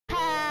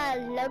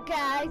Hello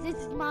guys, this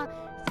is my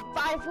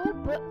survival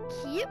but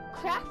cute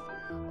craft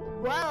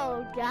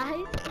world,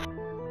 guys.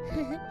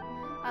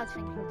 I was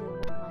thinking of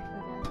doing life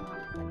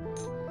with it.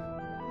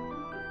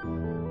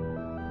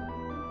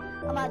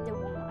 I might do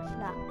one life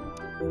now.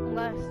 I'm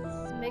going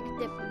to make a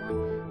different one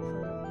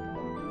for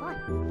one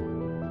life.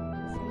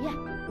 So yeah.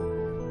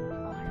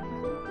 Oh, I don't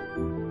know.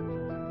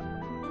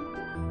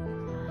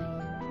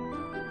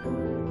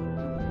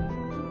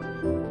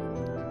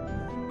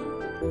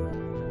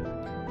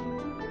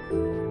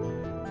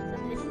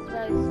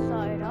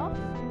 Started off.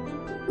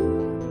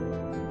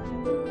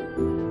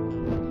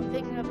 I'm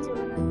thinking of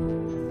doing it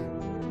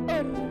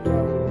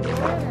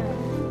underwater.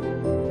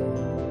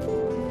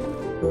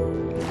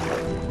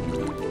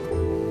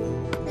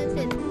 This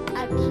is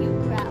a cute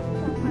craft.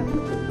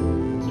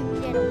 Cute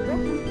little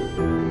book.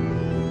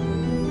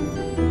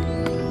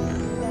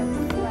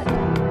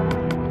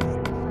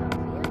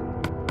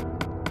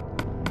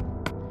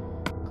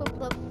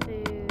 Couple of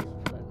foods,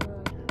 pretty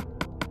good.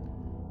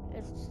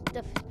 This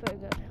stuff is pretty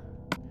good.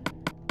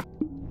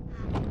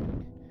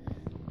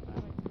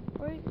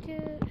 Break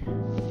it.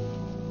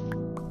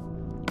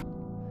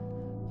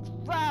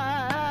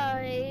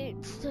 Right,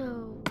 so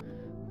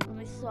let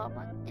me sort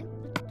my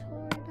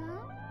inventory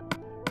now.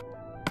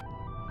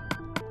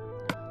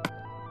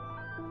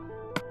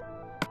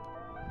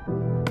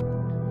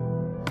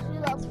 See,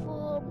 that's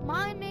for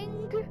mining.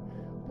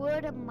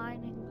 Wood and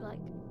mining,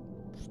 like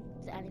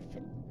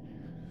anything.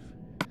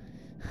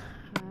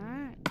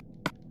 Alright,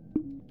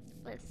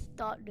 let's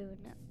start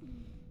doing it.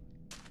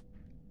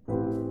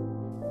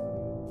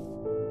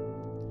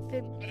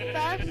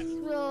 First,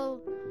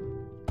 we'll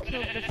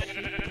kill the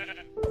sheep.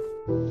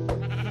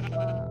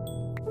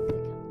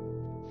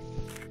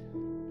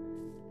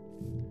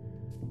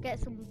 Get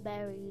some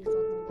berries on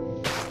the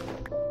wall.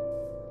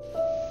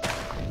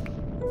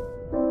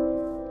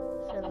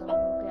 So then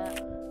we'll get a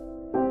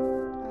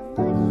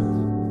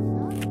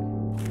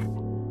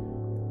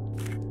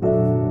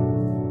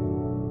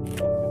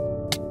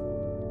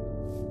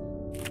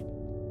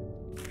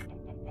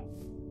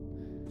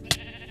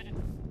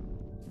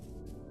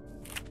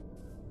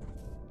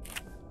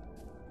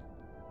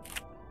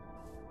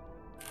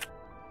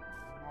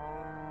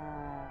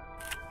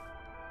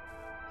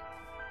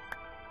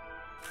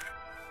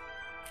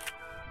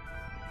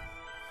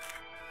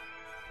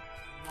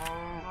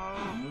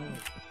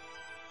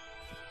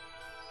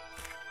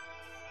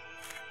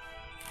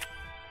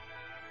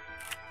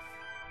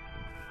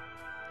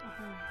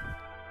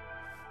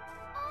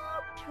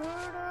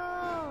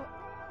turtle!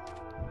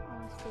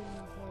 I'm staying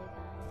here, guys.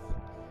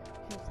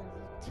 Here's a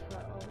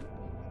turtle.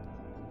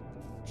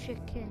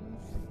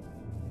 Chickens.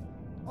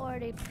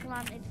 Already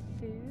planted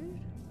food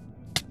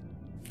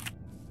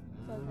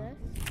for this.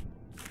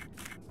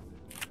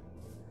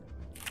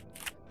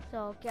 So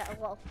I'll get a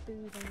lot of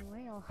food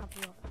anyway. I'll have a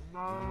lot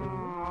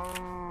of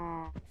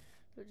food,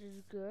 which is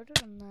good.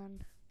 And then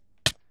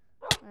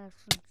I have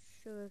some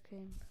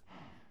sugarcane.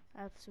 I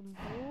have some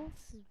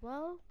wolves as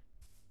well.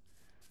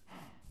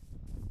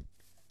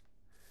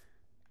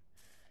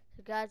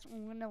 So guys,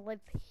 I'm gonna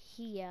live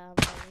here, I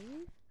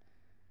believe,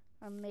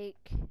 and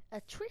make a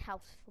tree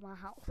house for my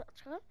house.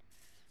 Actually,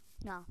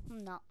 no, I'm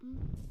not.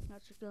 I'm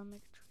actually gonna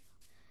make a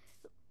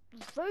tree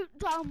house. Vote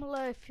down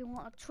below if you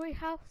want a tree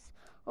house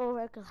or a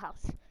regular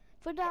house.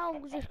 For now,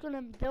 I'm just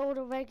gonna build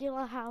a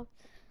regular house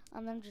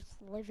and then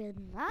just live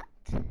in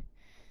that,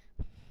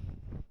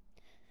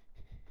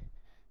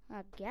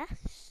 I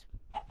guess.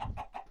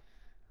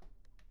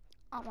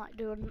 I might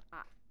do an.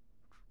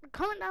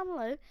 Comment down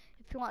below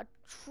if you want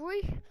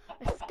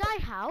a sky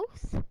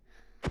house,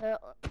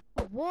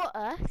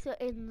 water, so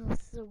in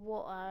the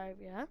water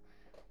area,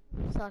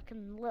 so like a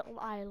little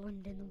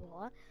island in the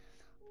water,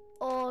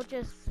 or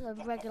just a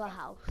regular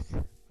house.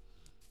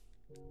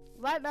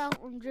 Right now,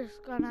 I'm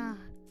just gonna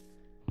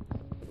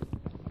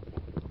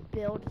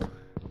build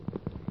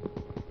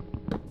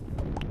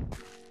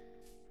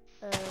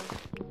a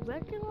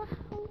regular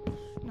house.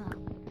 No,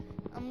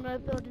 I'm gonna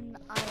build an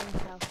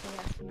island house, I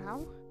guess, for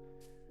now.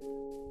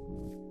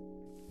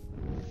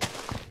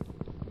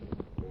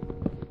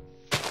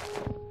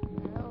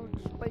 I'll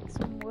just break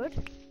some wood.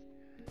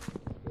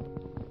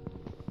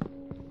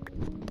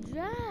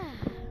 Yeah.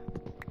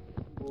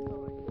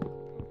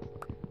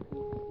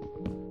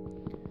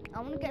 I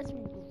want to get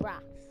some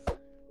grass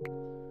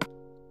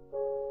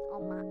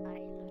on my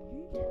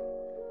island as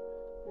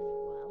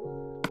well.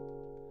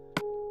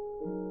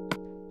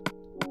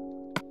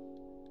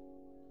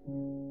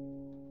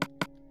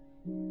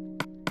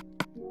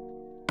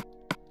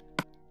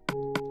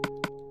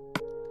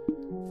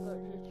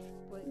 I'll just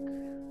break.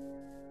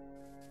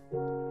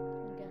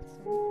 I'm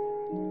guessing.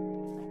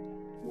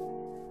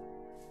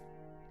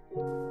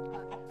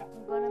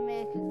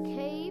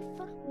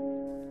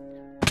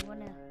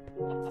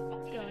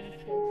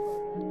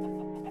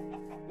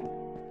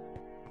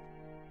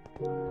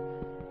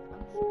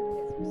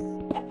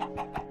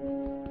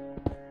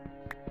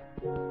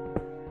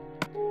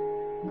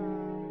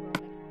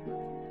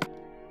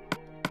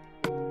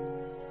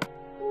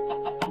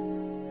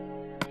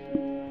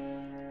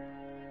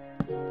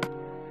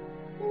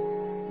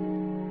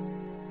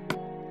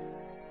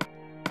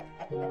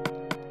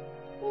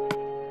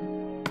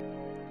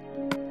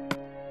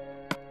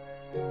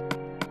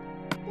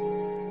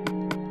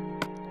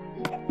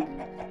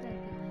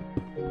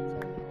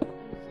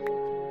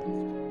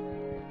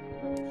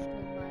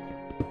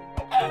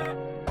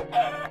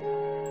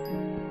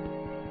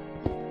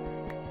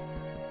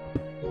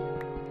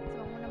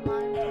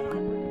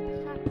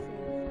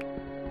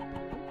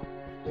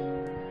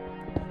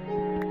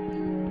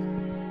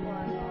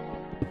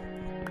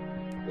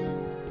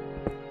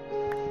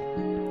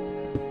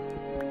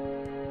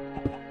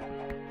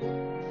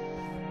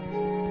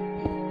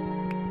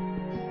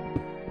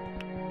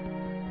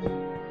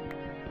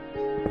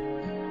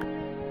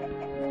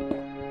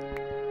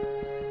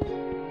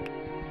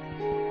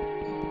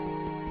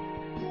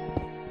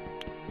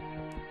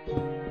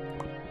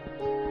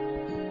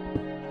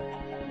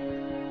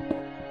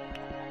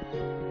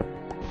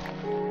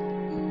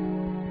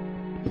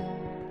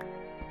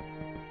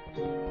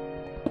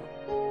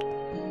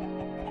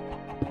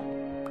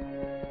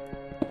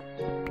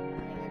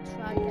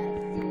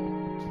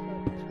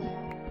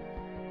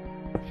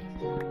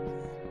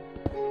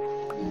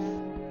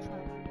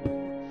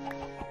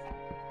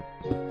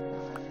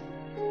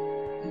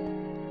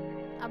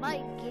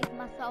 might give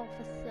myself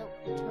a silk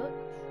touch.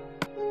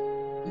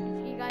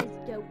 If you guys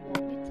don't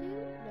want me to,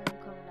 then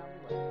comment down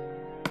below.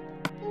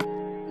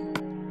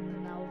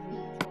 And I'll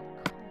read your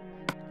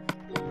comments.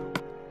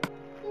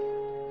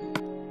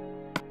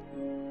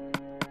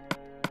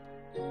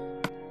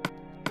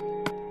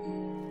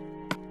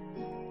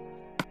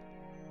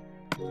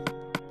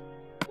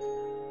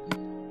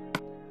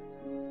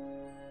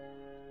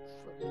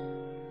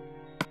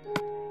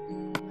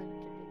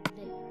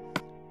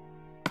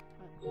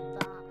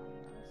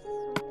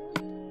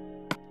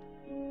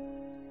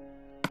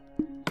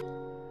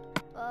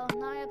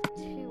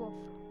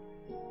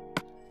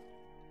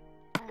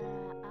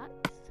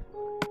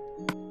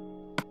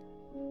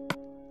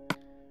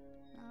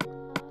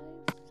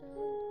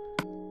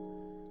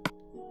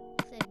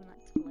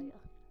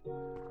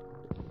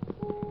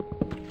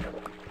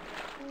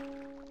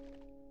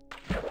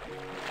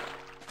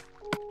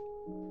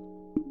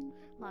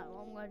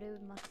 Do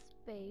with my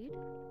spade.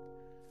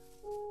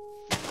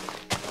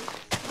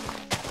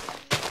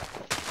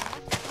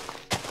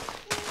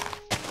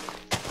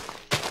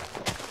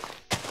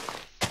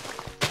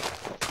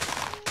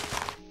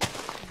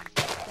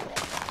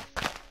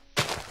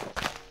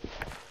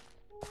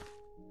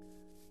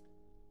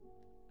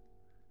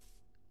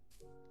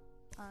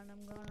 And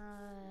I'm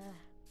gonna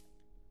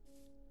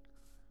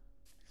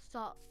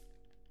start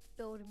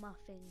building my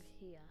things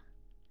here.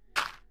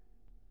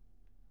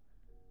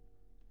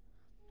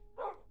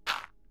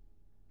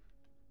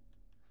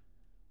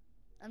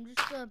 I'm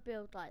just gonna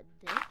build like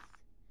this.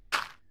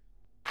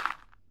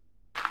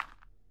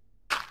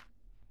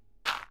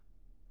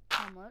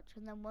 How much?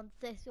 And then once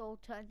this all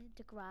turns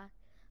into grass,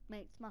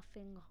 makes my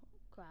thing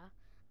grass,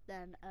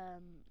 then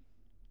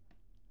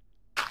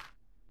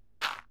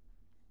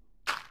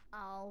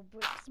I'll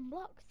brick some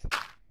blocks.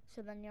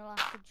 So then you'll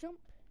have to jump.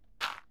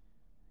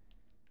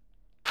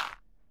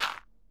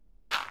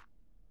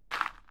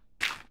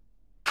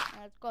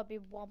 And it's gotta be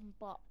one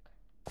block.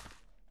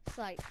 It's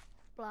like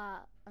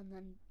flat and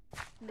then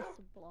miss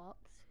the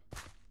blocks,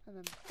 and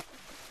then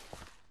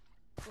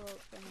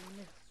blocks, and then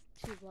miss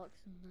 2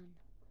 blocks, and then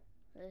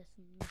this,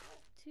 and miss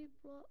 2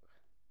 blocks,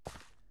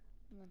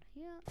 and then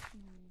here,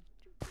 and then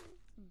 2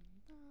 blocks, and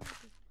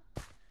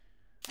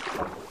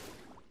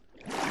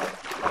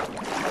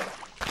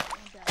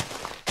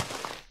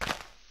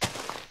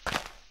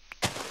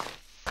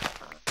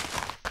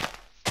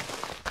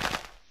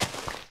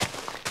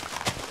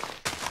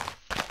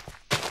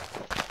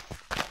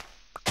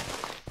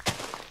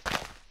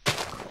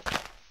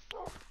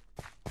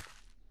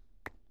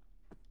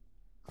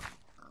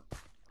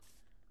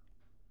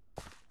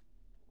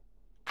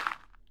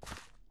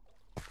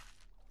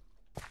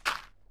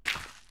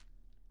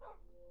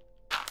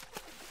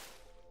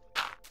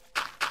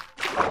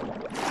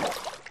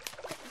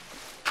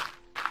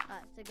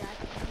so guys,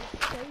 I'm going to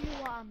show you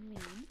what I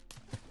mean,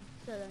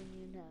 so then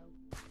you know.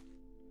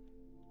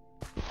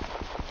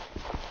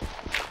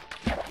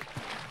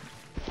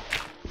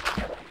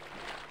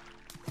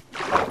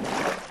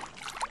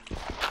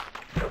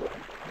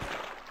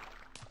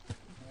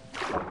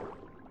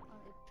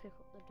 I'll pick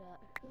up the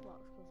dirt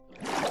blocks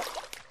because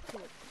to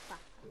it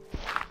faster.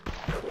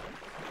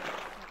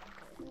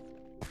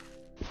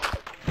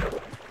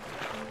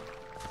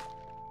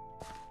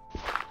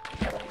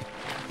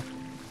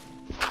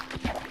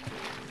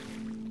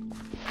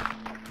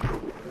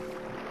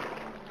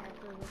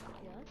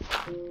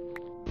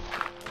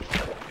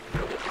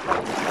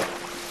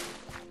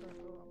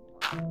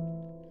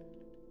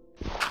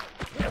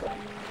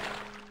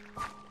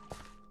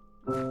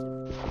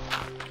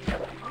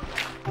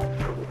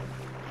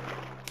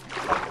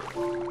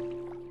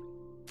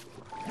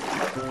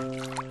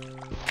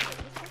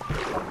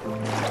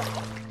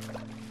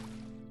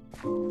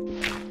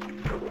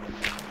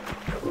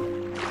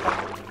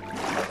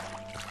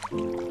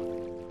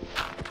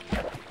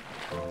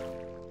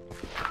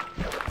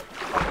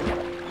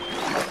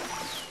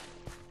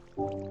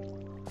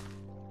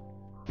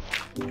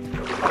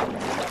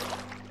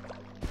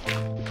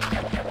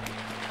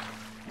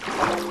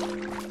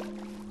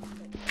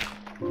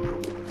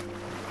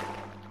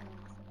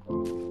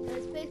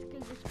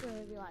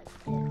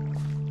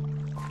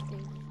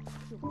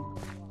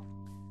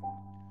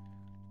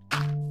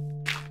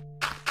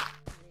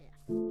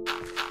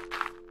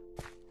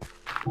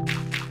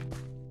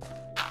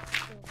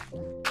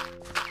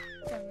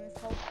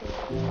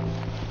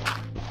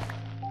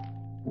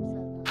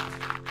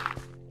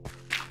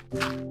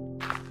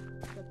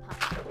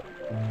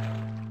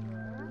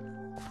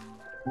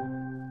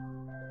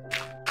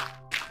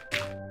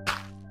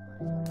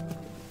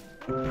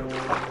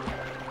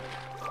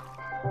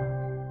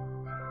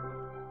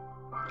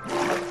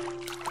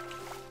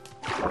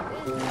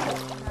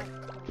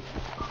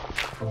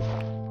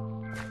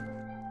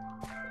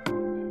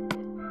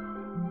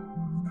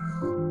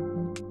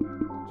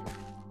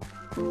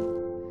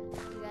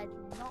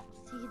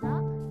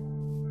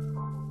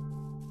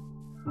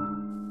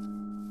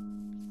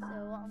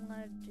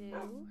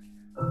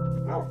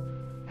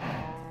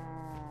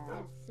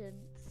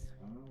 since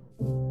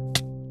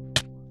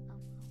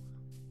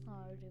I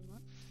already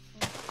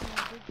much.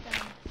 dig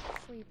down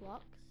 3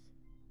 blocks.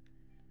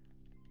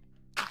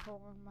 And put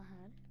on my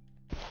head.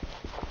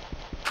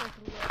 Take a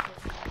little bit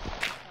more,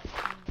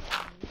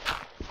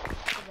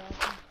 so that I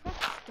can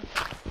craft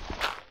stuff.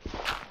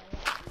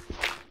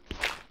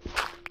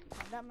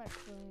 That much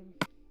room.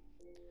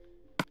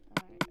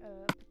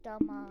 Alright, put down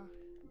my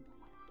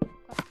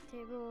craft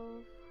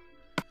table.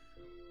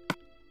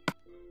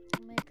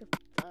 Make a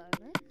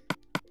furnace.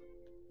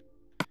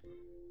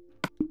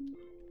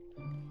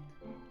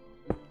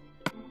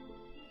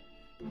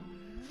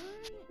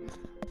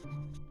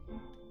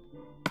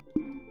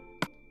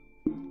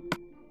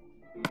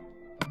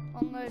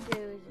 What I'm gonna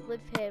do is live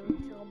here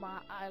until my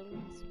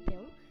island's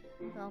built.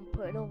 And I'm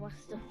putting all my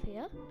stuff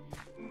here.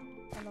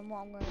 And then what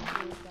I'm gonna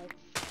do is like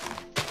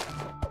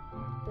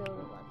build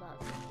it like that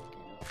so I can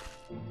get up.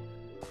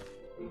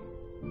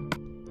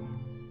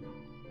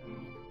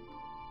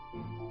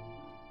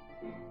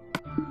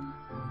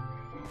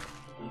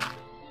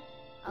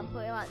 I'll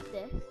put it like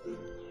this.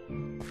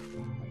 And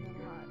then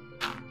like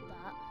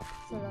that.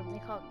 So then they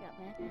can't get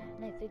me.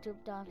 And if they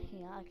jump down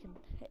here I can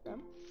hit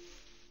them.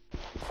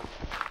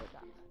 Like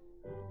that.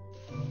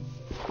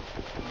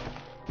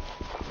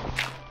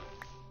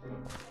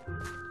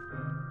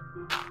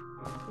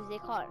 Because they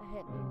can't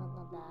hit me when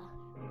they're there.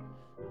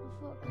 I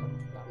thought I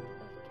could that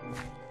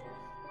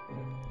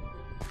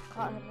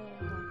can't hit me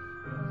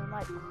when they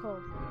might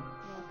come.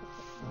 And I could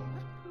hit them like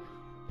that.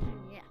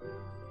 Yeah.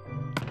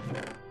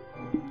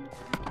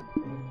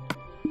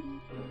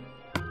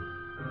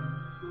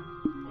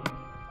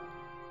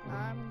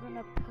 I'm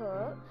gonna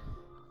put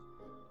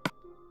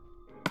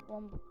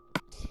one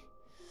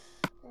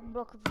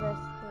block of this, then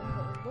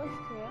put this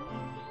here.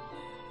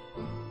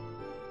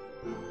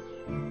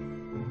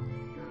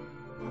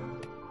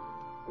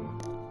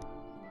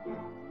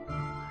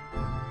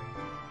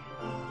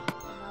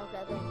 And I'll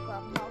get this, but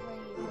I'm not going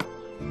to use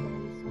it.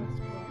 I'm just going to use my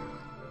spoon.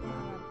 And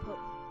then put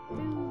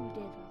food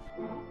in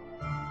after.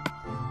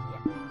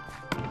 Yeah.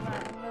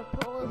 Right, I'm going to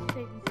put all the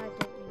things I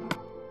don't need in here.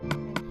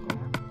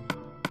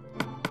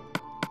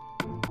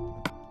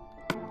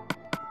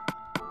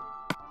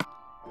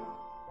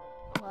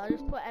 Well, I'll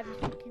just put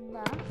everything in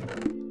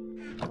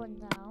there. One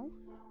now.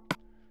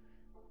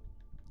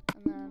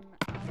 And then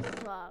I'll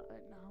start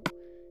it now.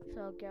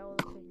 So I'll get all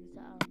the things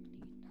that I'll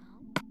need now.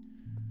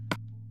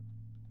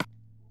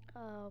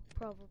 I'll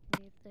probably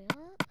need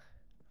that.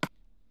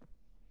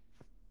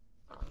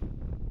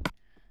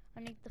 I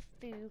need the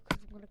food because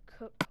I'm going to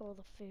cook all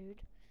the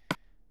food.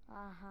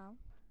 I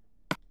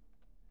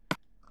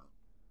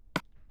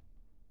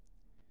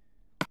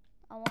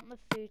want the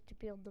food to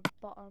be on the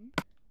bottom.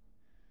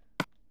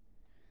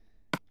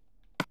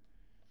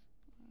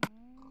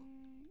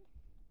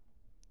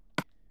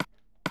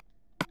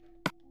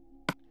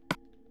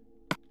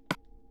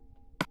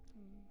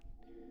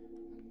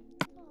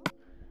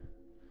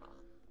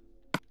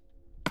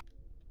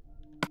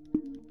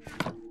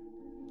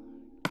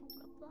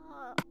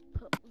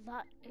 Put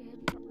that in,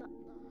 put that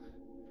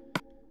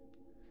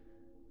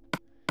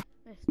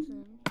there. This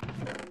in.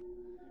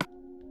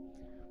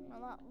 Put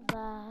that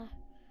there.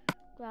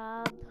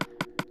 Grab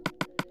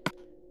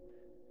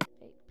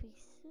 8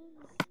 pieces.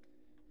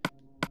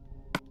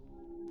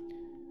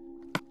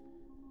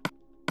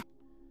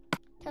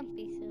 10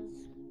 pieces.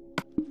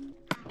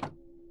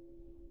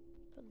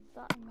 Put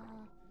that in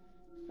there.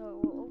 So it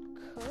will all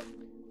cook.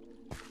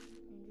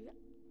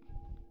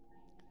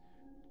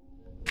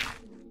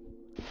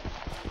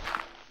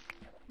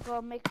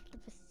 Gotta make it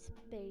with a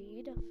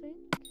spade, I think.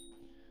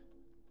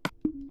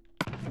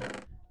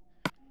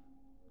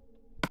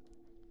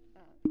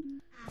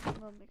 I'm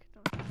gonna make it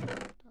with a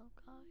spade now,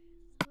 guys.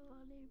 So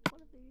I need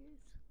one of these.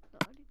 No,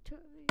 I need 2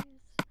 of these.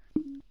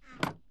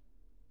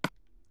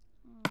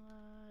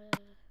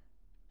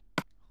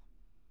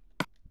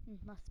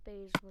 My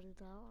spade's running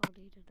out. I'll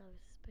need another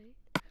spade.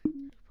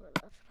 Just put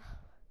that for now.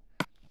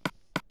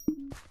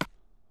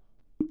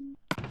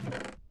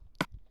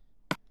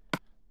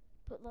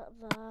 Put that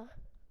there.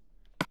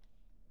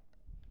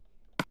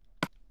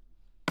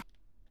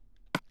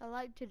 I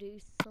like to do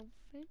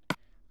something.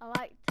 I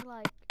like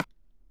to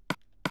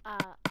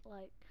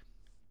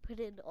put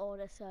in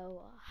order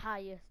so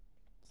highest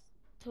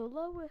to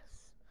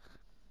lowest.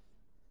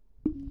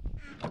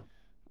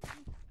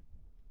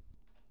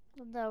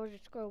 And now we're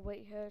just gonna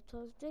wait here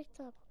until it's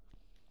daytime.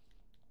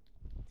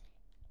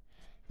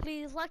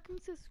 Please like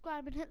and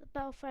subscribe and hit the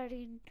bell for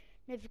any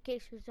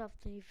notifications of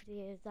the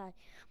videos I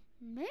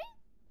make.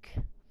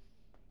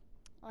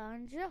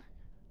 And yeah,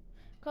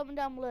 comment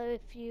down below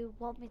if you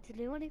want me to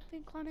do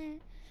anything on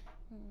it.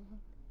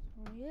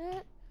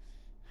 Yeah.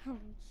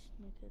 I'm just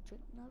making a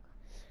drink now.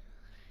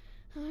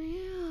 Oh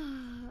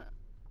yeah.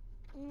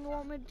 If you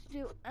want me to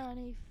do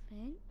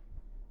anything,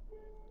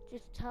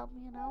 just tell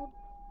me and I'll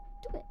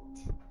do it.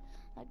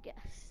 I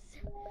guess.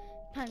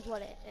 Depends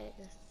what it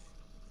is.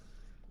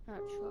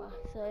 Not sure.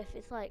 So if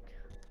it's like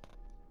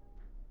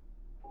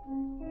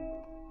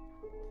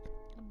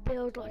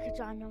build like a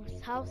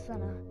ginormous house,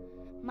 then I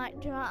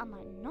might do it, I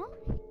might not.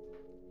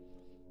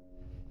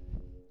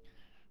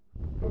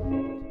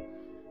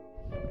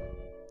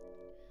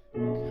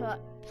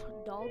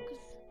 like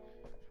dogs.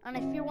 And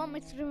if you want me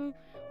to do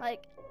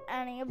like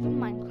any other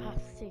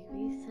Minecraft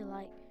series, so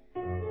like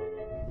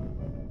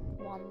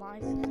one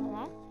life or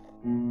that,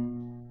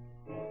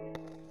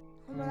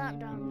 put that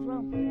down as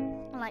well.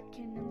 I like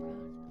Kingdom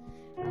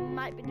Craft. I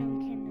might be doing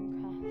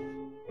Kingdom Craft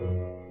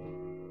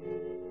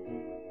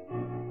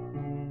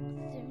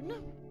soon.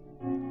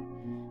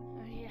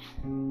 Oh yeah.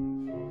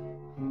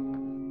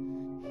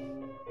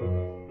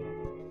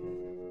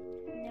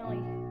 Nearly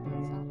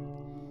runs out.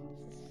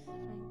 This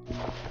thing.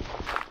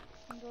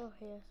 I'll go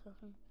here so I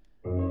can.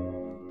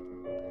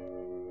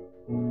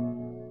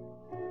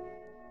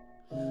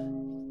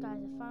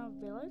 Guys, I found a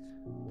village.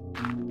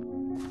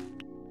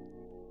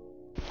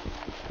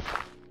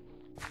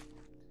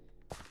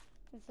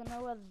 Since I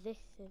know where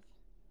this is.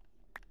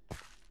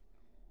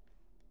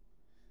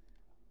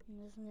 And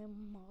there's no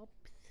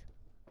mobs.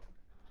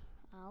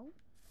 Ow.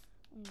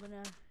 I'm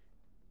gonna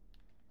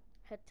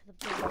head to the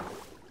village.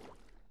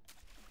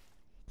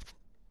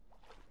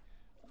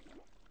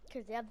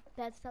 Because they have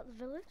beds at the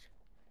village.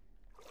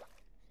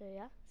 So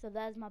yeah. So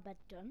there's my bed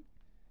done.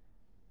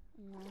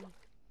 And then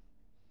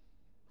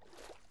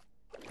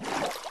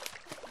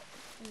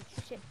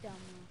there's shit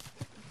down there.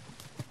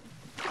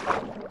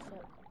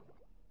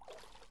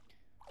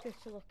 Just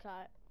to look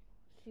at it,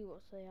 see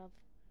what they have.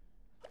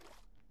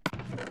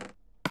 Right.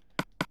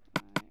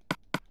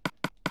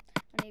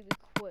 I need to be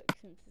quick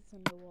since it's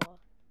underwater.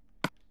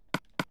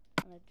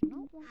 And I do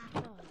not want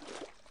to die.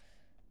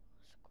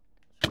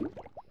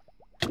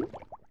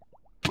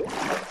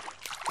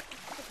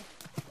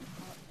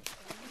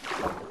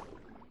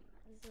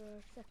 Is there a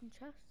second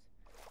chest?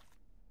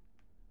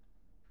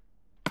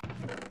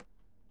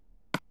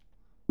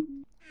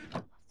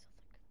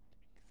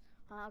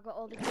 I got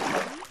all the good ones.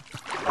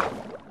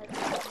 Let's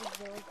go to the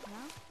village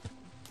now.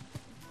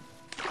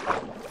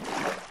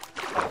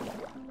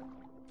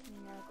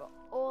 Yeah, I got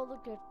all the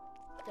good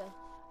stuff.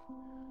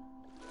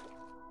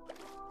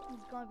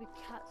 There's gonna be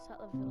cats at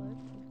the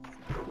village.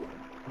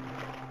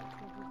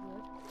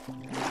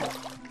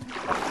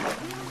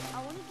 I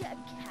want to get a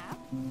cat.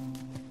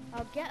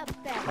 I'll get a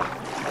bed.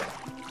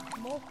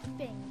 More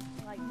things,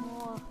 like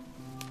more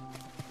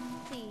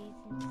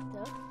seeds and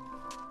stuff.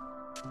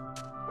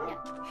 Yeah.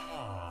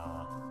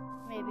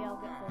 Maybe I'll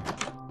get this.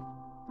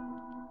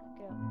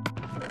 Go.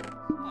 Pretty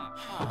cool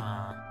if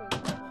I'm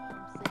sleeping in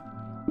your bed.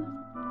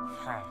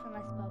 It's a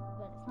nice purple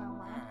bed, it's not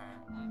mine.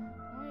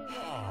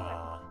 Oh,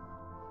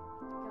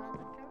 you got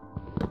a carrot.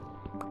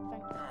 Do you like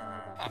that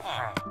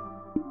carrot? Thank you.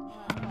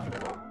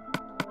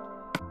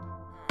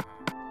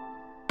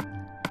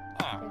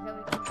 Okay, we can do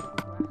the grass.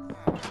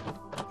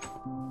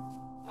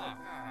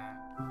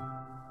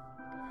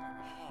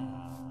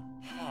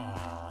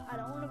 I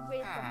don't want to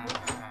raise the whole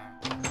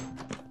thing.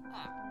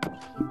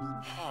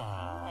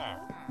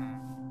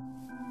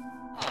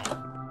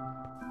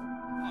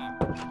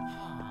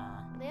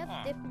 They have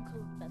different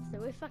colored beds, so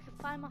if I can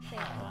find my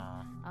favorite one,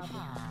 I'll be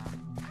happy.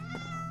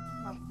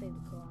 My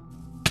favorite color.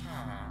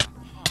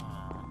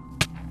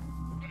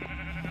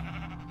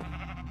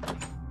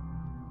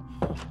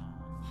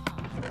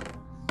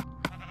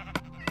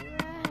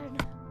 Red.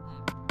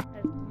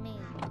 That's me.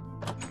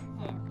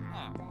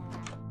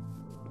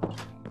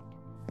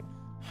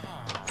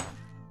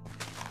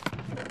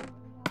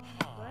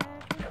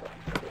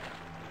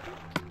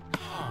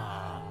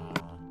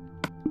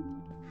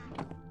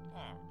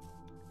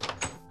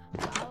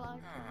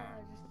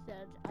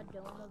 I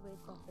don't want to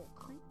raise the whole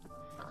thing,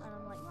 and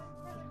I'm like,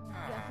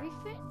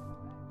 everything?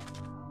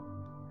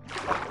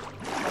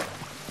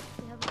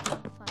 We have a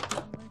campfire, so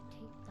I'm going to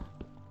take that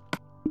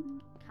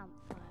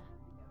campfire.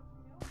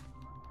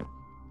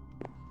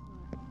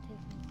 No, I'm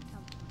taking the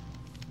campfire.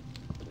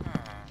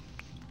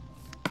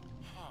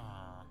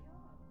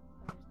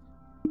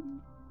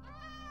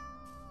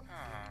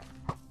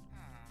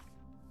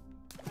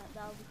 Right,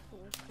 that'll be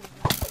cool.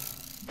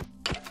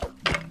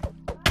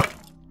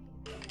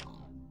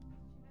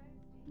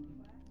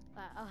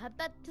 I'll head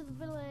back to the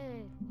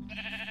village.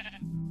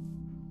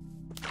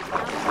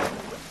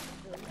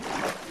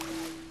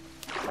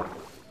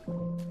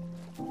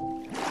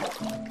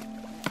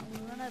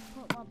 I'm gonna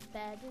put my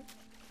bed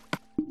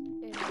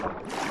in.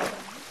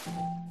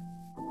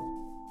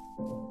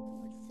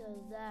 So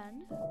then,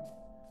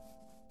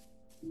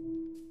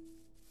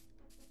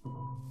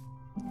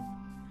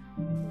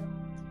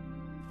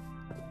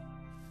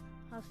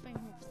 I was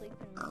thinking of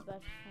sleeping in the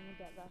bed when we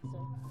get there, so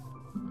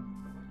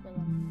but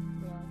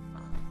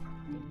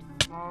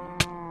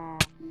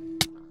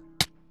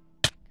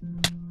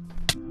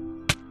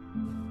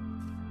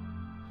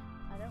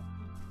I don't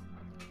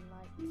really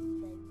like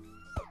those.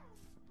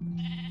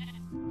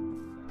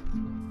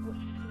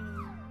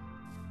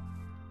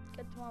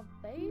 Get to our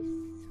base.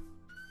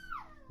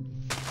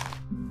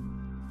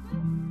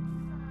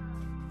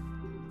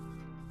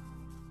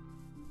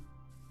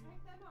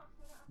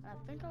 I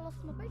think I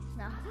lost my base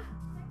now.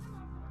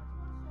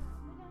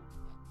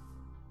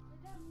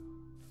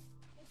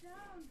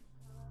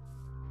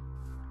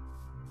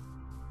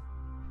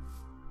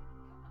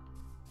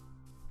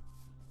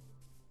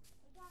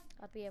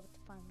 I'll be able to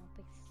find my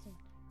base soon.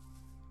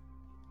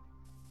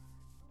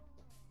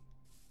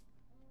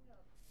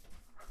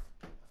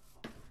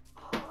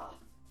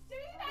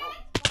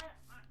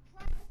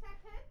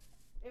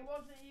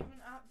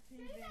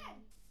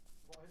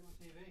 What hit my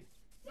TV?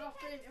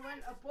 Nothing, it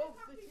went above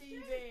the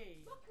TV.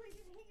 Luckily,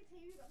 he didn't hit your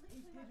TV, but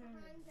literally went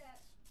behind it.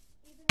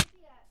 He's an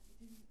idiot.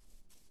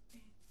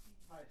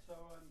 Right,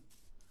 so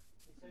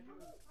he said you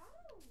were.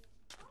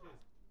 Come on.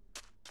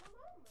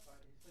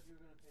 Right, he said you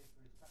were going to pay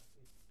for his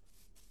taxi.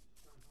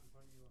 Stand in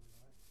front of you on it,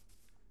 right?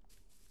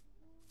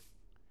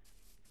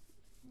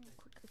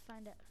 Quickly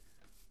find it.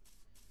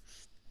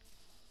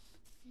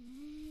 I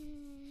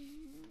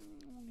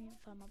need to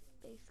find my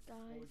base, What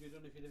guys. would you have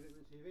done if you'd have hit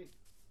my TV?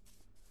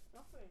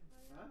 Nothing.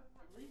 Huh?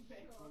 Leave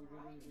it. What would you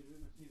have done if you'd hit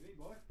my TV,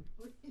 boy?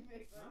 Leave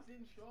it, that's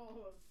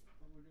insurance.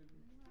 What would you do?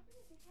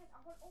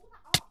 I want all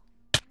that off,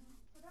 so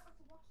I don't have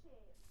to wash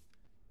it.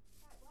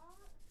 Like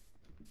what?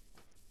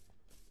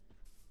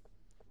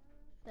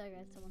 There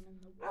goes someone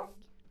in the way of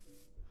me.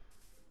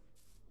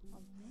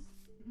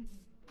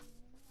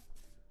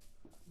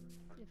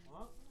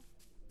 What?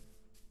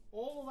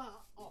 All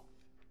that off.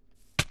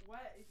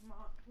 Where is my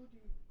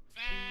pudding? I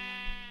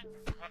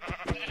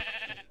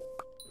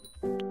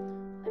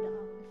don't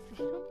have any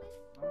fish on me.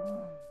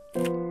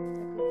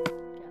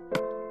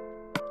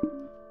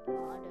 Oh, I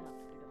don't have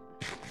food on me.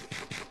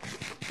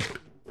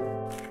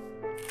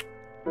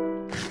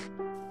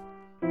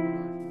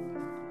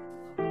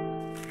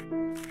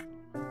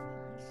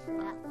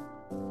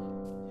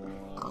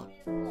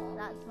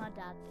 That's my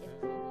dad. If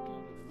you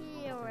can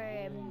hear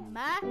him.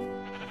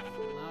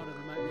 Louder,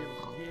 they might be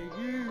able to hear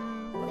you.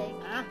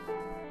 Huh?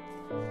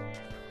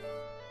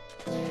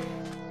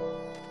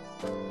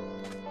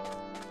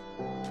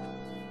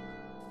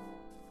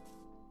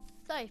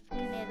 So if you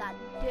can hear that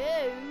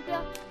dude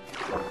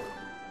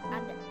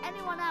and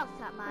anyone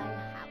else at my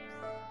house.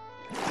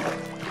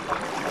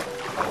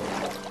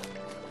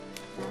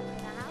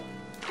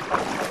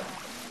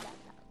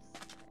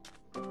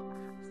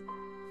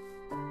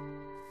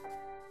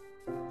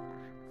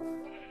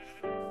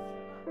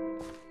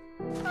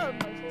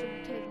 Almost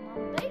jumped over my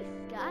base,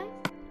 guys.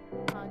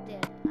 Oh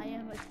dear, I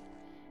almost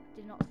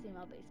did not see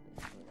my base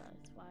before,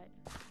 that's why.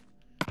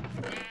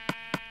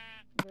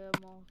 There are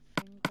more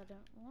things I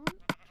don't want.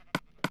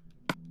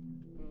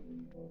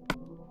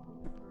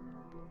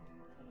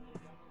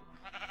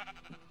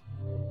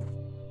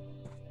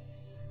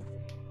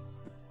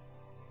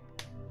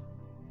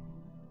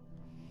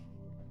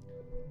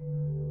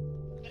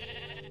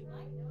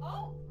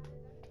 Oh!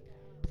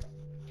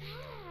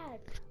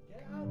 Dad!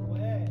 Get out of the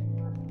way.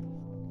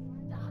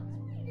 That's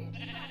really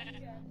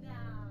bad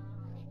now.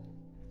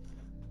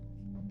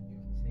 You can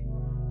see.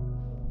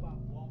 About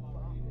one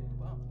more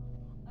reading.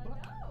 I know.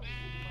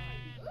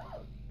 Ooh. I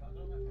don't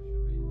know if I should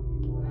read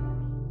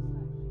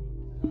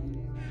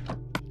it.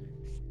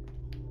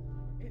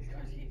 It's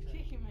because he's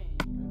kicking me.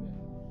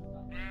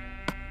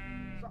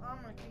 So I'm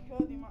gonna kick her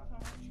the amount of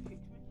time she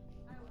kicks me.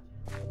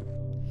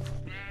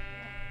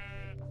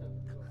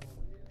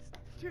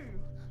 Two.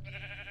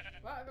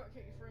 Right, I got to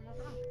kick you 3 more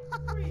times.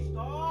 3.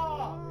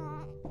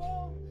 Stop!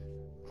 4.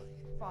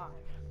 5.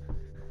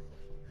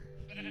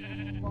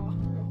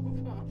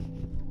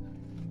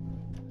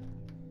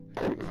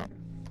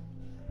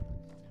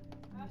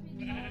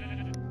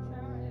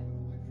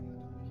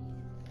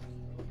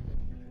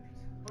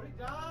 Put it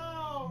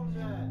down!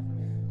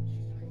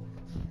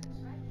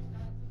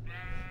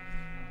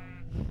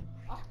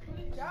 I put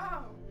it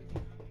down.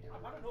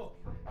 I've had enough.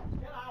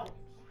 Get out!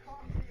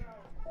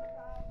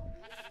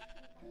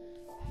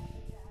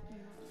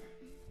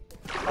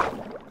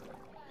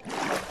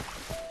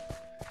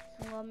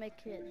 So I'll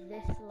make it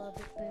this a little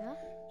bit bigger.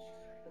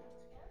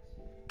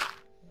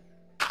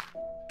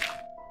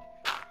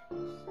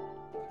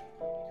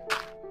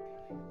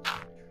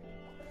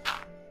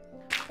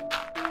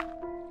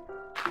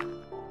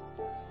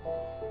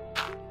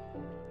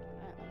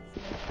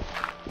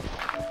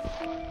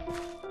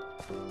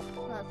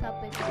 That's how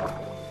big it is.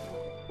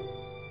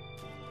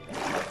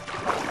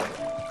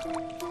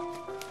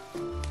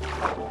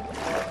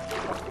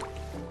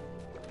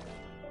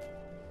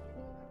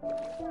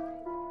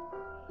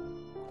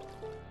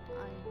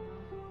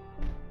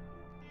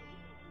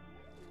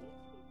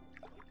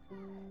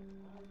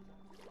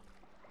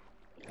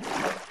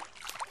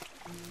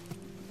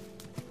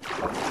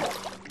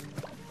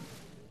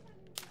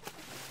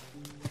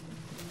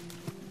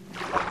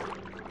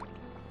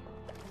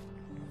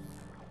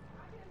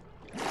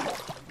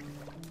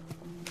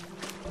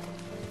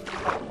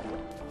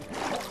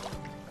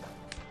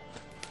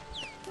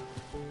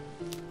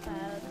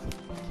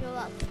 Kill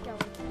that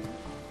skeleton.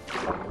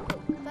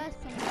 But first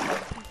I'm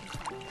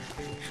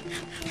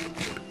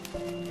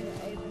going to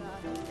open that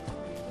up.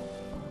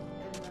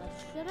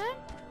 Shut it.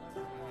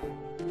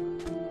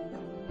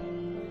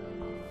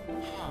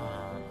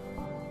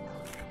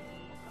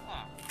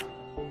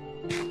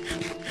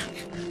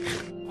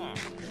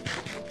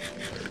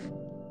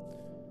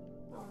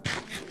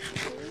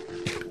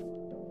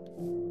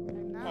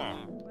 And now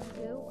I'm going to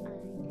go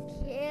and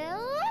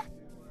kill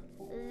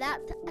that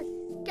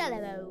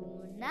skeleton.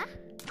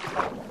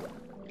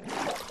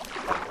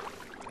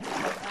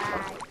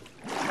 Right.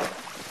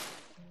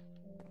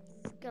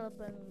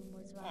 Skeleton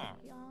was right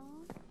here.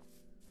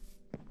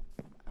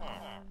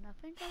 Nothing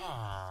think I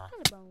lost a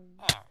skeleton.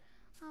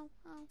 Ow,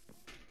 ow.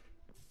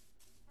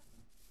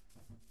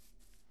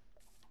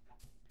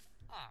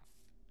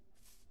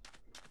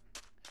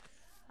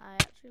 I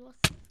actually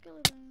lost a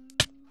skeleton.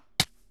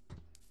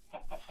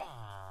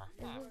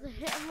 It was a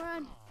hit and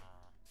run.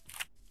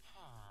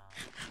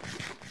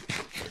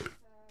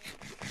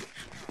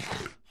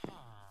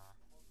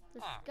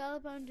 The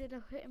skeleton did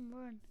a hit and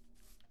run.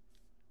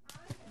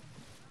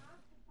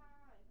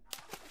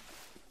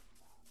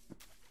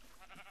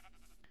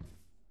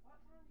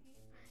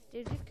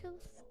 Did you kill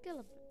the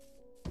skeleton?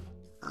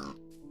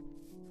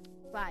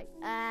 Right,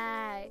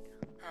 Right.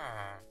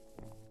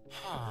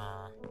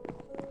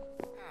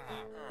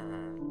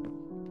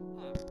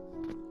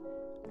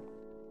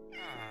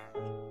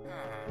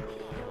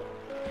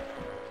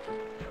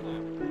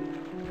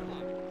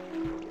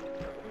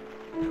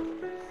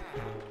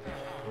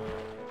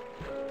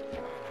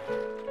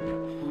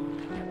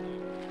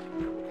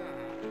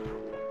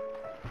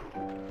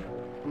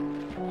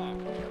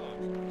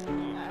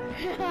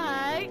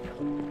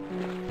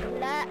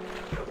 Let's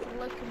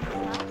look in this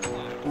house.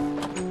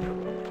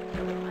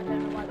 I don't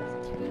know why there's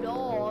 2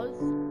 doors.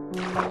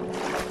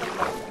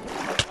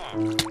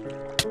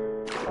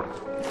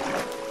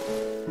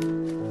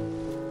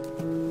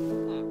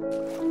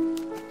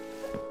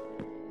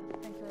 I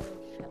think I'll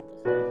shut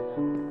this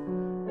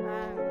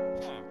down.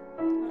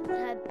 Let's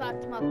head back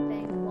to my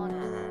thing once.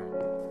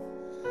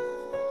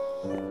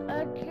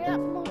 Get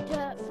more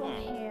dirt from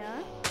here.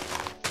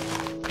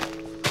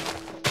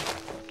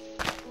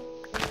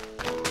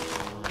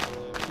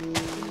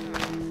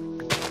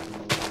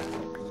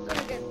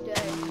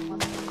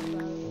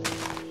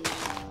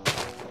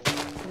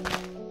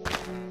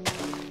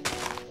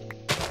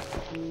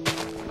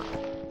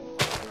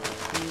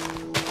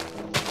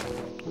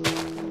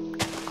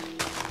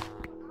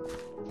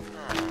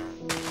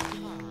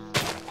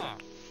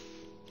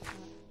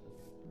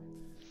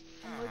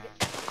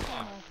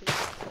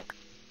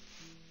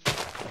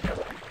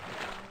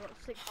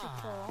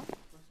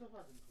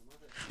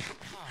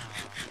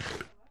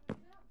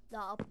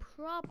 That'll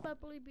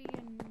probably be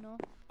enough.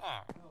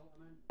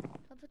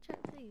 Have to check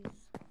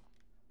these.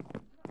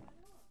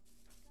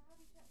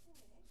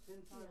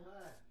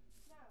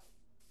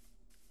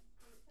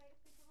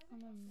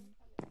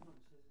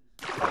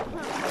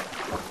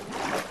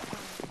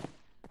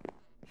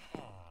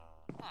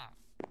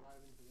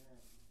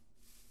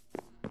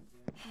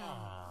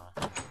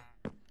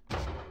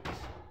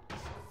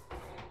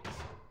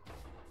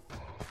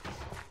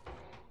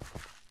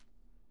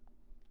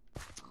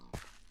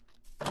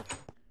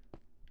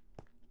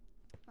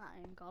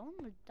 Iron Golem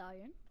is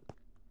dying.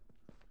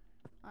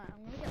 Alright,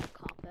 I'm gonna get the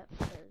carpet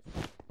because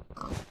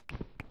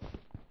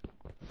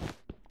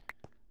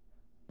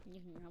you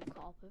can have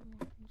carpet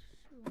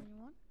when you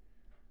want.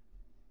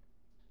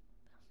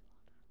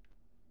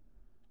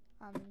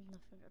 And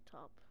nothing at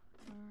top.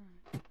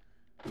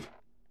 Alright.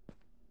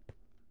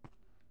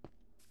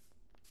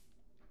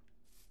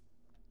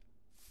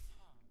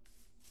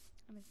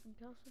 Anything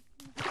else with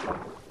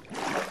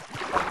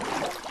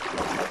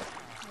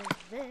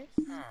this?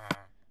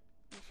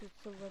 You should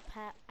still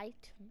repair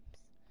items.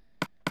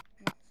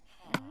 That's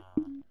it.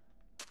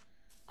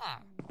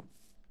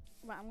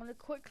 Right, I'm gonna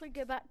quickly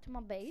go back to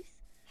my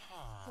base,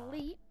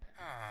 sleep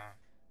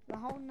the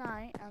whole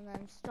night, and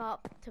then start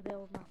to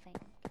build my thing.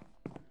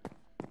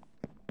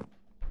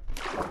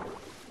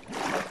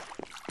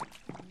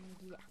 And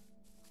yeah.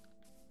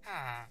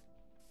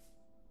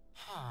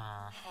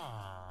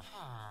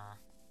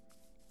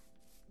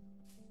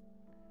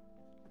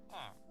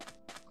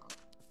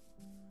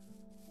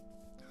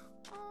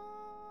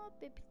 Oh,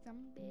 baby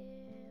zombie.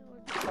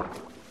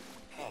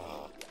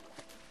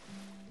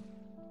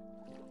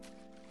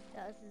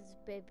 This is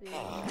baby.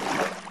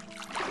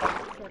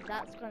 So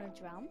that's gonna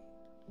drown.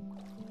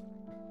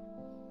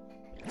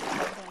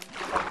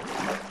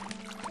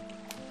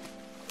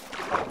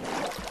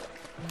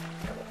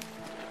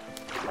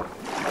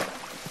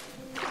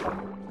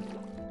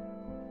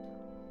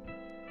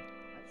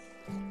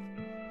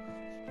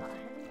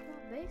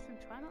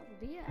 Try not to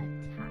be attacked.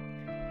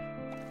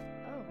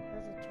 Oh,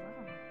 there's a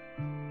drown.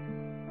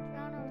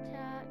 Drown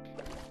attack.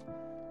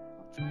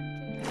 I'll try and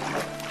do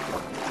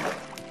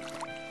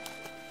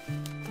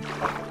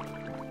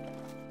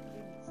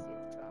didn't see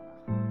the drown.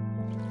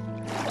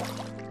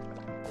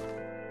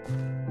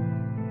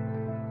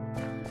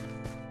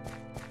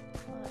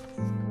 Let's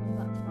go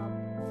back to my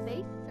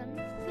base and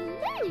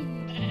play.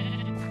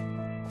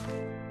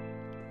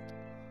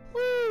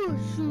 Ooh,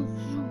 shoo,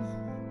 shoo.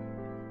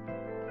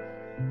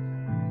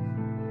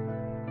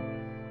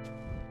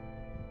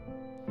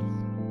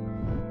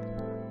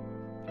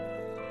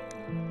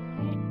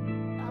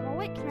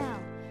 Now,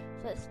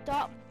 so let's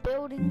start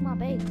building my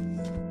base.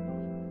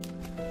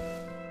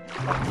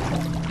 I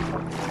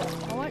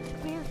want it to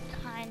be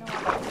kind of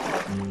like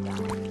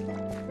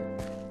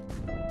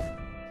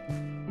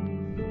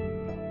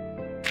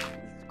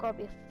it's got to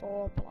be a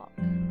 4 block.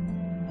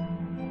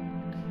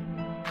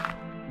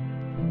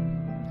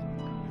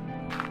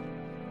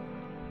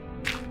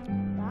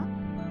 That.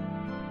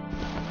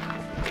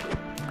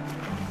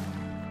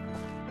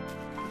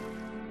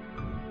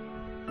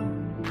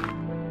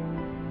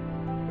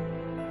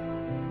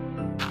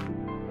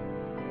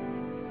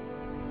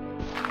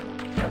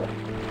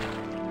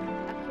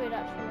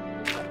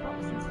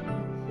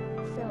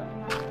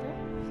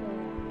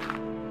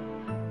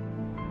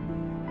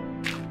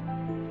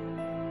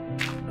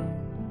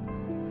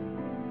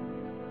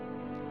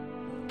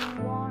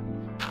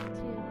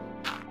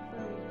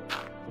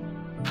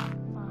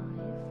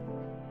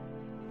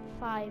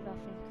 5, I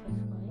think, this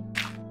way.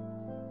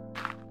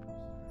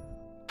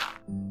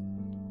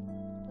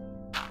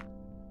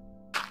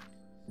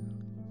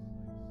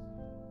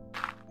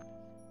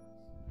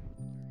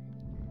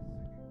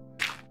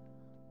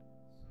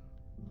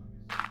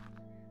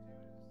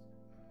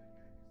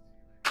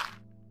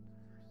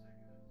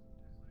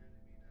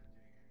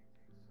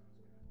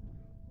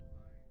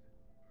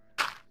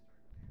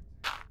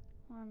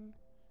 One.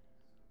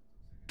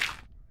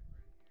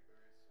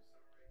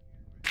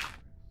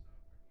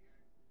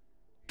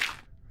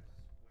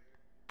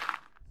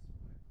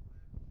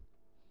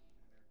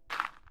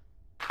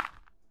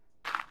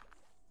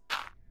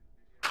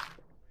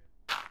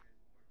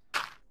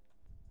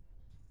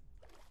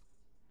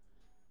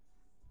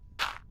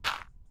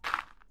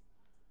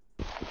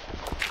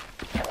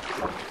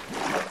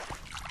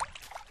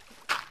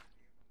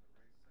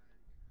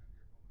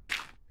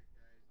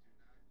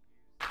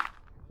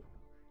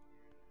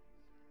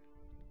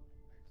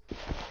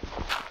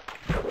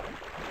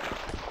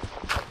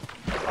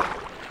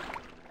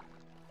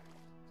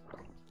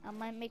 I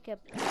might make a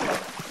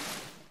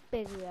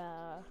big,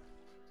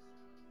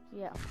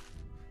 yeah.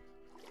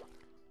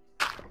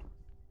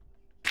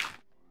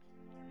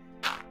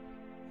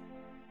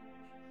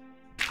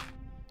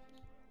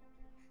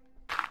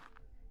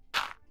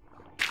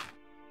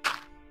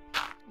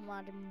 I'm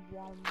adding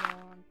one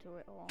more onto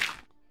it all.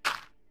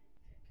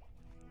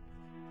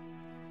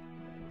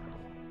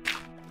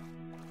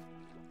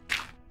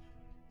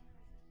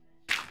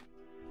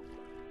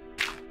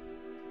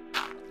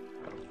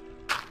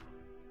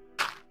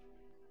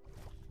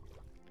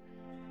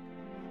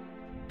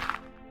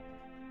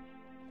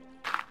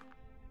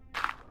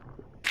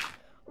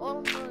 All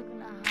we're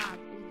gonna have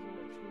is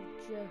literally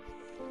just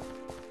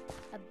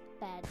a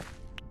bed.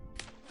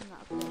 And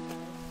that's it,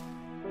 guys.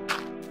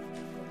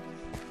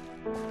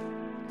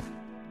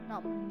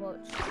 Not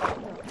much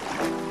stuff.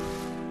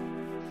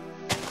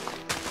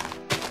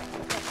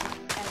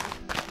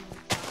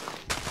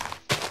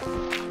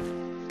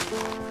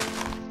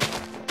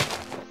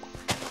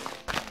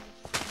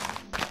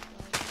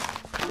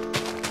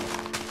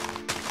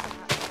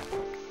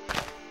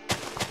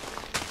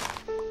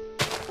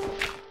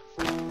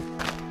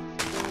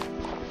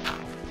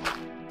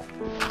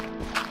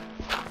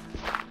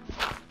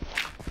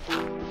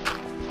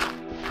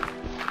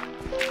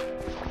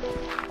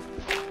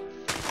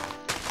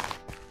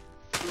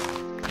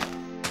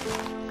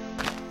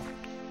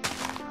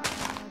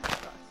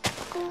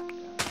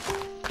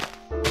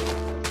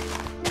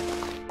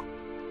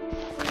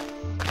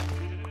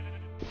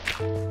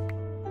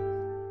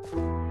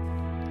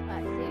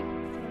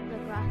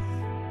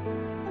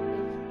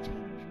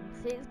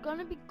 It's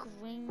gonna be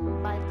green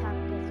by the time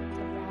it gets up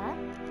to there.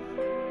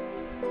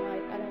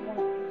 Like, I don't want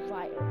it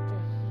right up to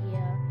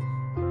here.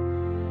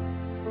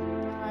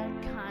 I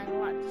kind of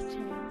like to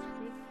change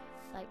the,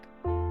 like,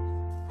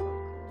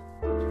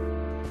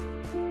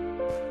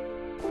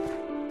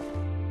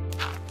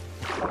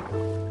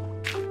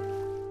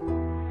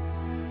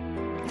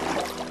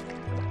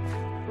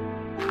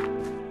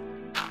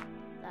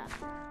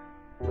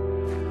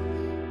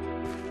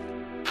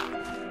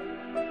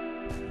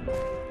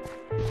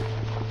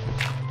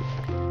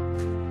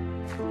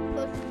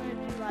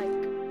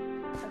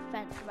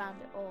 around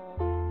it all.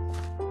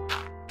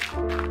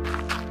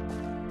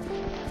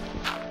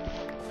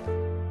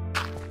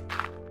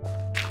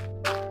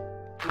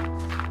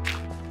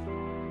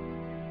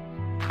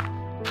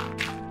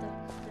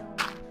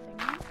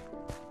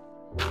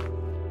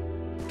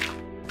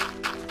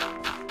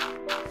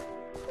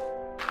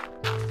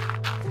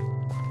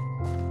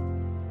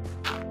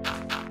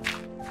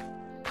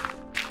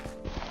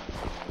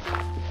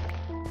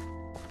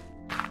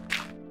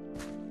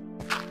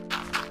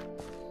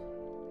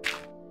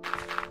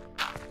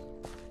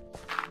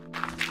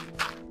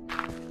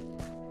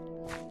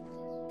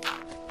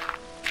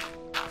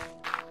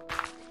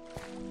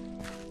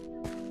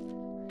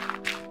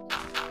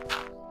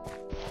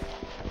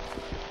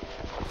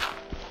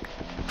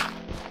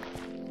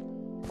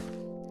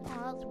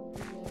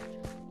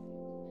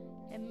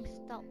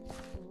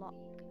 Block.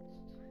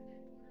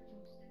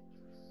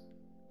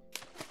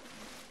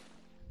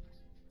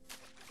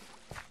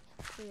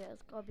 So yeah,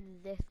 it's gotta be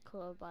this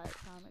colour by the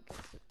time it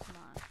gets up to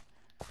mine.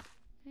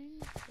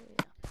 So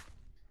yeah.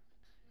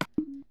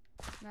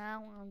 Now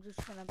I'm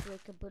just gonna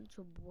break a bunch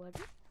of wood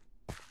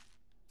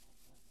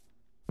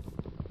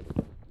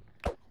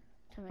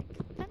to make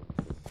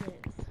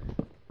fences.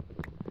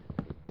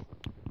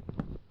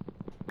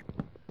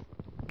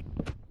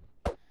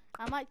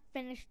 I might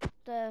finish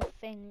the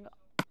thing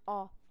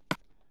off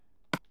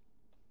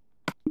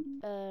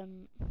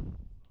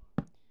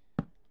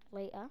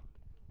later.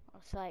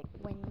 It's like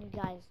when you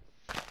guys,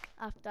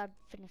 after I've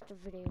finished the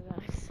video,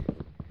 guys.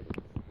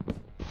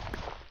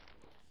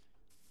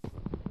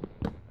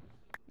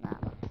 Nah,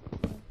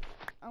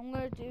 I'm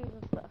gonna do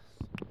this,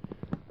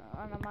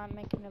 and I might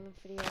make another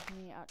video of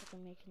me actually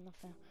making the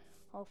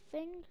whole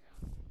thing.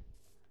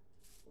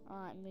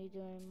 Alright, me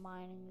doing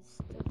mining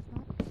stuff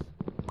next.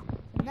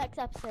 The next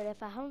episode,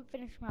 if I haven't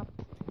finished my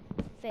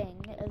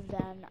thing,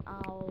 then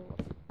I'll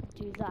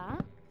do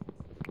that,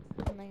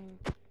 and then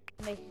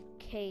make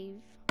a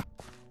cave.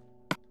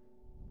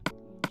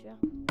 Yeah.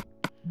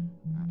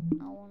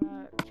 I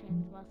wanna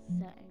change my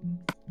settings.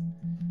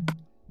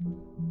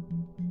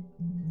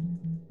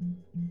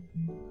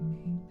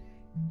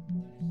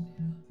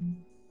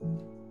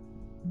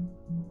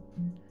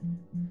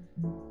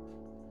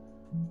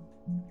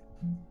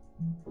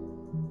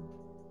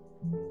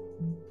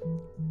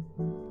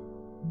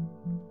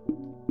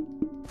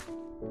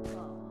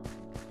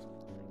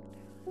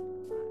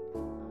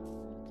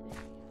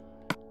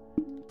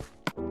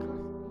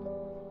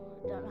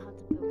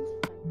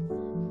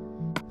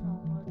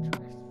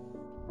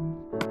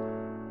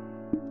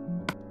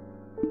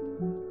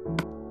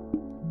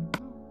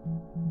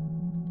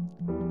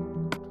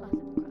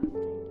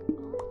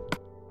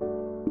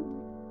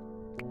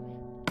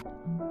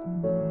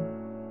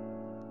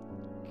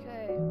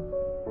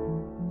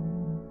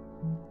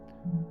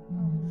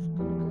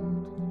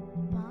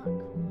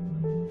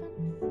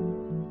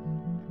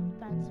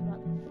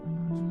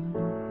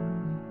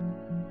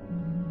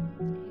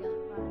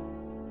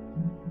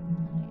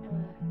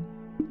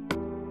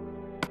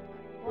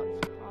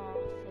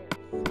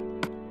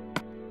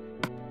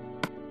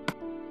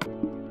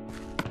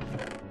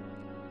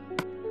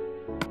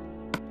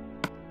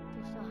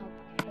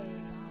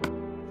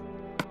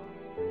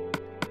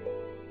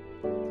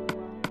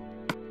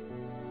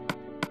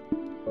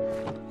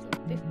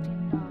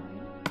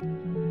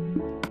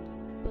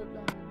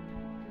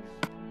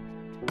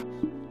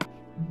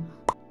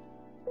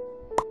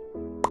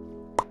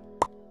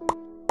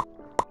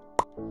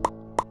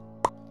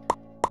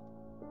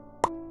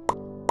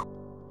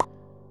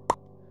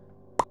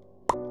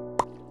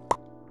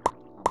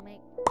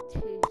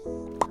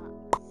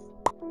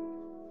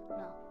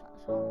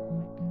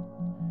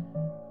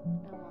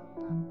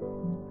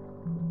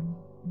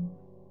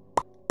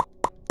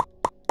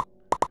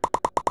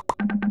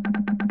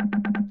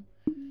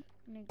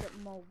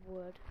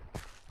 Wood,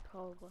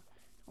 probably.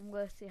 I'm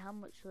going to see how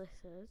much this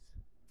is.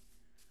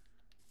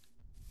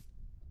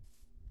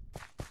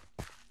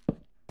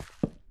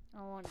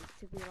 I want it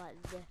to be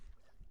like this.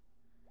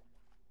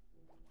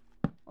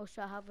 Or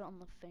should I have it on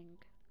the thing?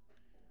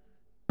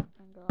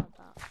 And go like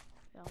that.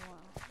 Yeah, I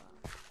want it like that.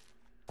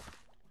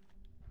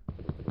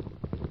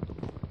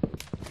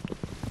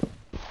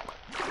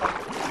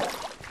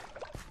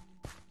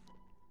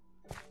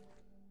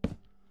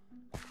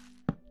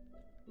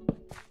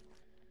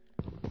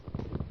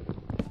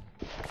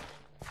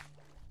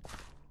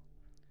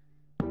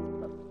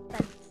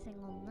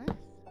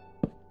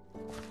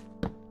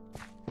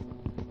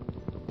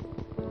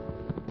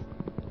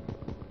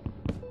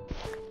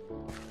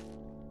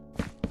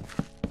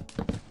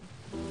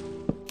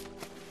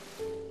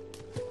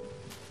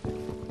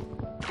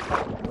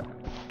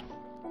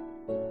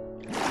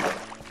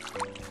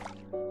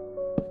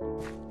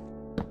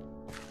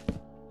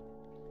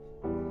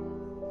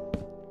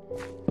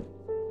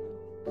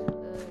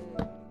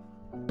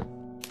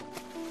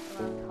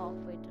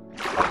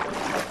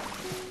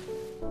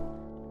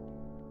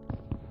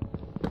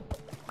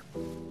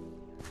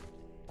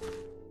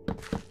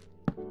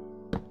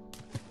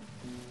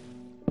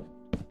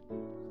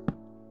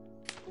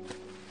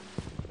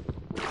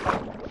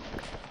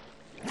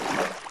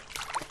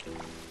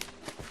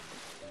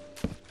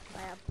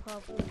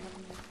 Probably have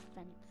more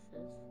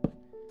fences.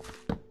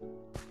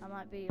 I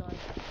might be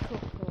like a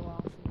couple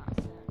off and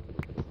that's it.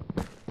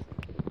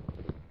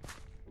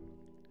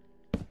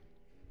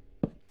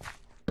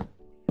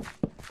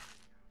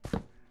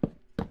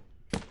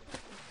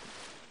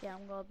 Yeah,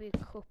 I'm gonna be a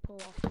couple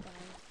off guys.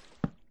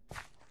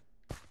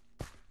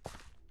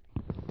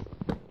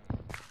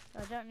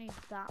 I don't need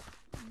that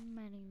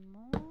many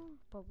more.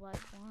 Probably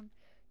like 1,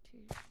 2,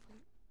 3,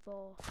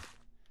 4.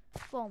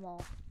 4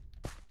 more.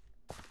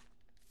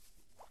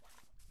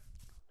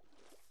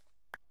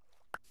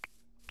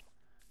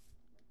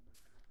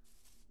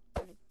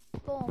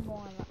 4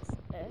 more and that's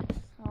it.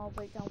 I'll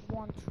break down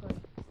 1 tree.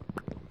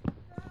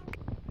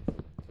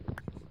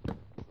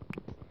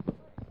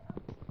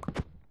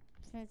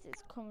 Since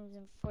it comes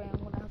in 3, I'm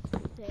gonna have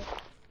 6.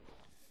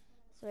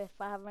 So if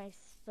I have any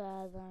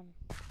spare, then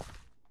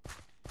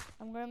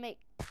I'm gonna make.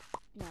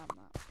 No, I'm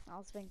not. I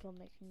was thinking of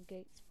making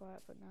gates for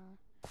it, but no.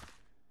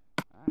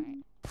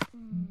 Alright.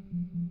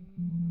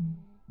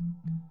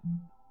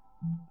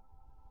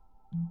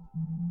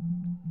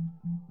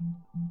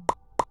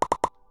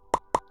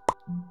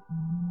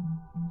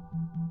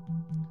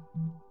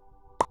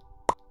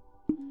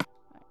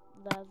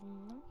 There's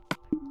enough.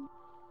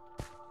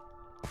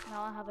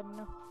 Now I have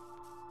enough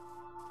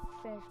to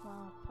finish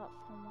my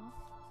platform off.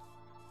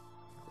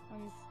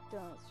 And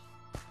still it's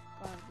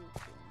gonna be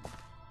cool.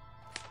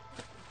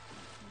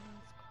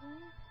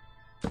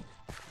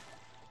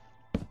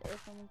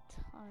 If I'm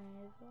tiny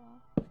as well.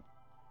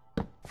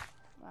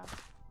 Well,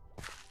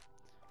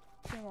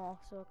 2 more,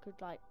 so I could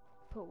like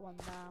put one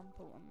down,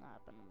 put one there,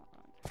 but I'm not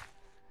going to.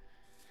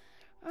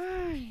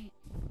 Alright.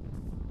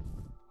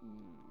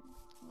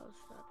 What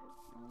should I do?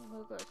 I'm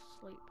gonna go to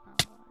sleep now,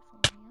 guys,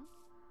 on here.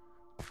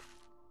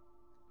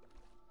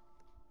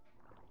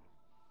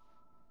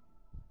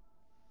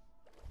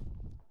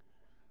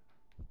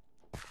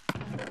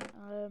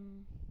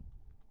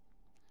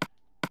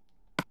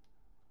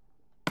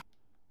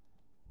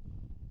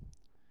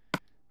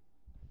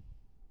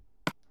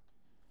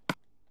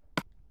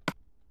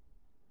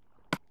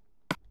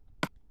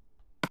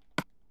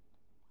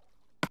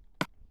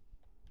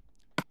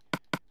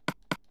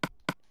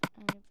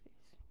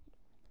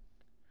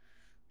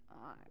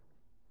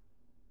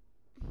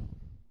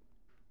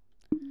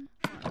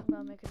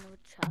 I'll make another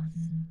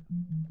chest.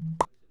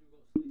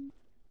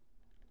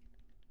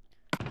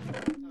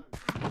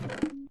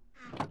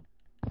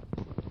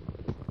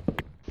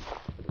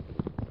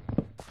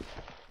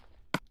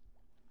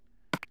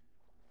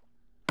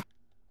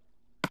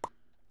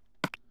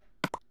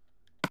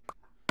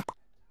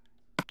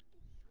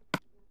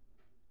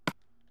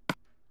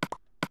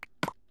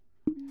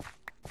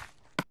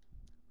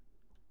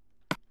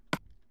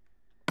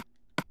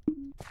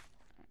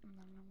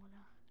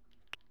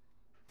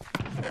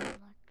 And then I'm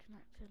gonna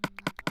connect it and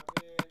then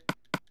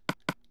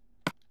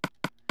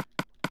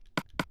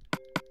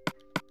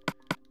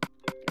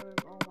get rid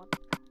of all my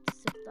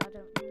stuff that I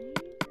don't need.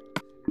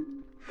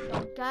 So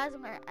guys,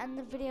 I'm gonna end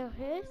the video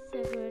here. So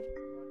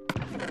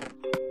good.